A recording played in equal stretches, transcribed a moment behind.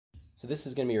So this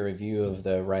is going to be a review of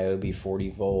the Ryobi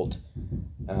 40-volt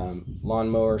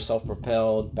lawnmower,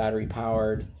 self-propelled,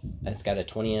 battery-powered. It's got a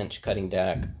 20-inch cutting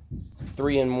deck,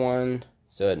 3-in-1,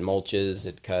 so it mulches,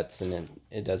 it cuts, and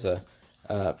it does a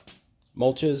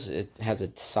mulches. It has a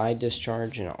side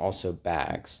discharge and it also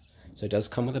bags. So it does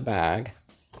come with a bag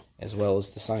as well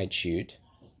as the side chute.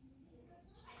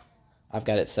 I've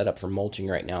got it set up for mulching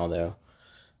right now though,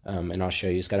 and I'll show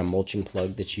you. It's got a mulching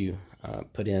plug that you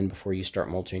put in before you start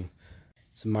mulching.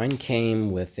 So mine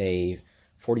came with a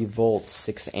 40-volt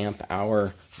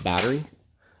 6-amp-hour battery.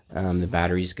 The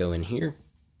batteries go in here.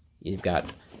 You've got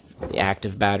the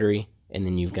active battery, and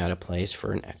then you've got a place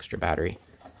for an extra battery.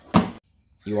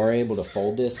 You are able to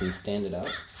fold this and stand it up,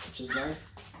 which is nice.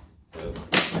 So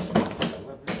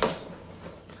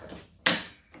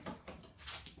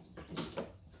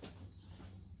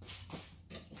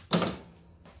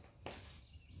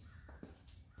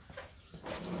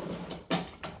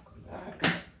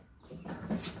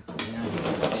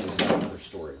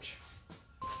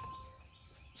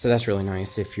So that's really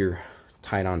nice if you're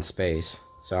tight on space.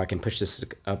 So I can push this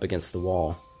up against the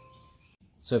wall.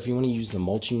 So if you want to use the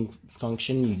mulching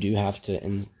function, you do have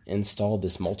to install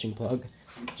this mulching plug.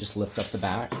 Just lift up the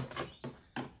back.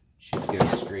 Should go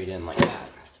straight in like that.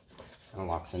 And it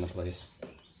locks into place.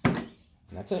 And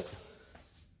that's it.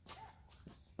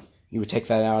 You would take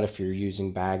that out if you're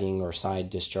using bagging or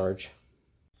side discharge.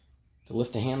 To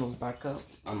lift the handles back up,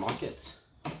 unlock it.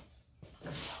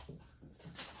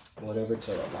 Pull it over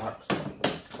till it locks.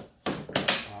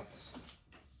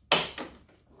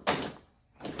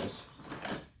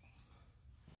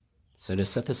 So to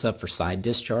set this up for side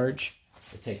discharge,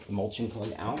 I take the mulching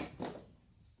plug out.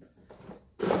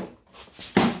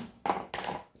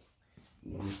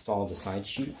 Install the side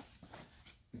chute.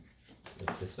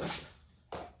 Lift this up.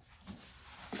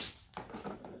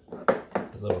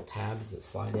 The little tabs that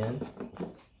slide in.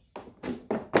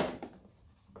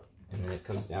 And then it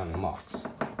comes down and locks.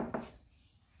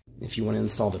 If you want to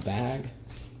install the bag,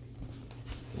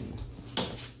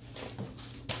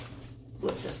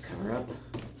 lift this cover up.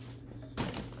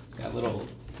 It's got little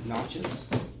notches.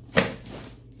 These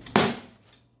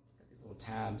little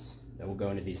tabs that will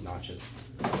go into these notches.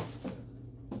 I'll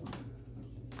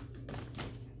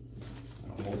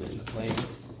hold it into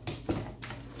place.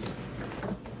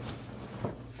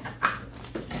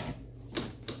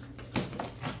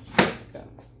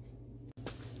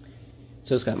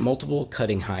 So it's got multiple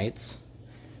cutting heights,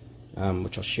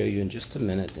 which I'll show you in just a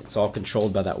minute. It's all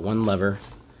controlled by that one lever.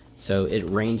 So it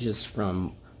ranges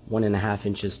from 1.5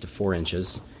 inches to 4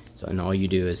 inches. So, and all you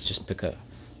do is just pick up,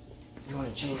 you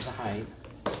want to change the height,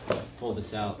 pull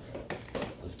this out,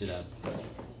 lift it up.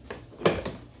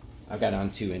 I've got it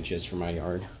on 2 inches for my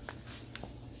yard.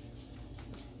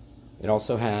 It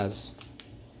also has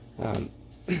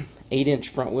 8-inch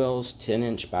front wheels,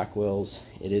 10-inch back wheels.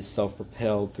 It is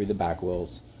self-propelled through the back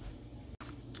wheels.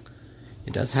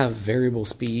 It does have variable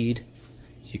speed,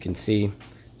 as you can see.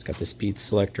 It's got the speed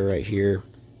selector right here.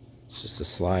 It's just a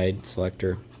slide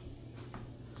selector.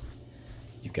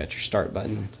 You've got your start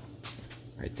button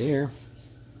right there.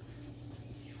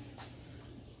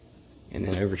 And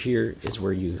then over here is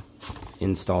where you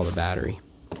install the battery.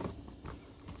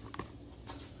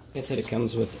 Like I said, it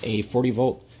comes with a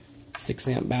 40-volt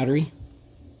 6-amp battery.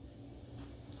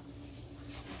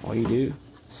 All you do,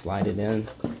 slide it in,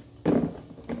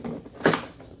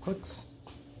 clicks,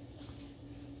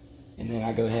 and then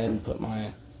I go ahead and put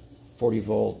my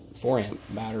 40-volt 4-amp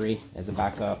battery as a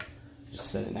backup. Just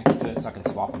set it next to it so I can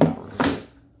swap them out real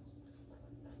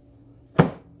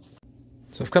quick.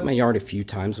 So I've cut my yard a few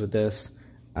times with this.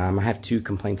 I have 2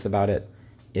 complaints about it.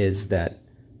 Is that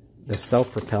the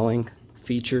self-propelling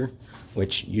feature,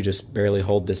 which you just barely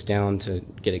hold this down to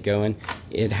get it going,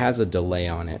 it has a delay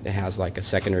on it. It has like a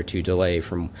second or 2 delay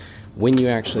from when you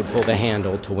actually pull the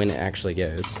handle to when it actually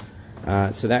goes.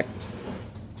 So that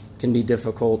can be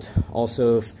difficult.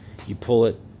 Also, if you pull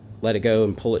it, let it go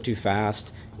and pull it too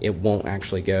fast, it won't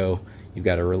actually go. You've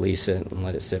got to release it and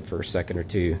let it sit for a second or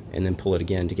 2 and then pull it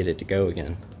again to get it to go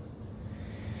again.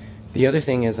 The other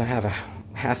thing is I have a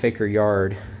half-acre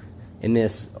yard, and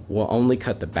this will only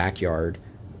cut the backyard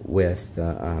with the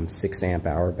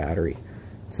 6-amp-hour battery.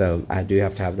 So I do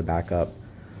have to have the backup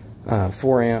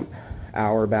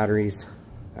 4-amp-hour batteries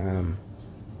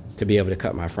to be able to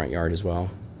cut my front yard as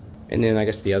well. And then I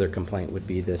guess the other complaint would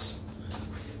be this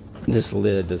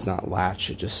lid does not latch.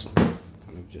 It just kind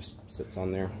of just sits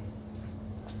on there.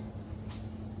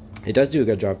 It does do a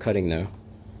good job cutting though.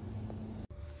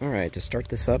 Alright, to start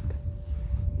this up,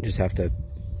 you just have to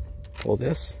pull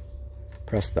this,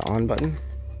 press the on button.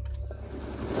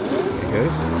 There it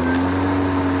goes.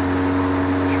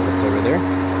 Make sure it's over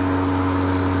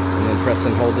press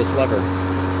and hold this lever.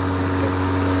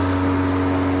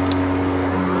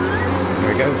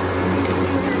 There it goes.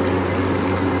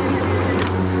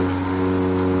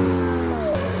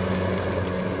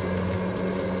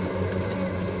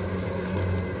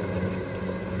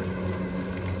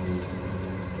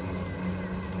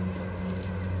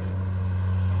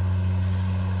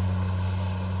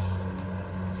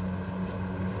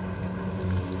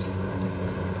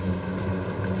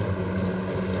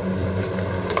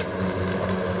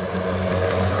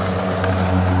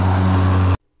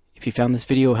 If you found this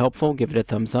video helpful, give it a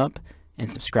thumbs up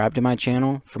and subscribe to my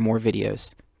channel for more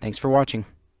videos. Thanks for watching.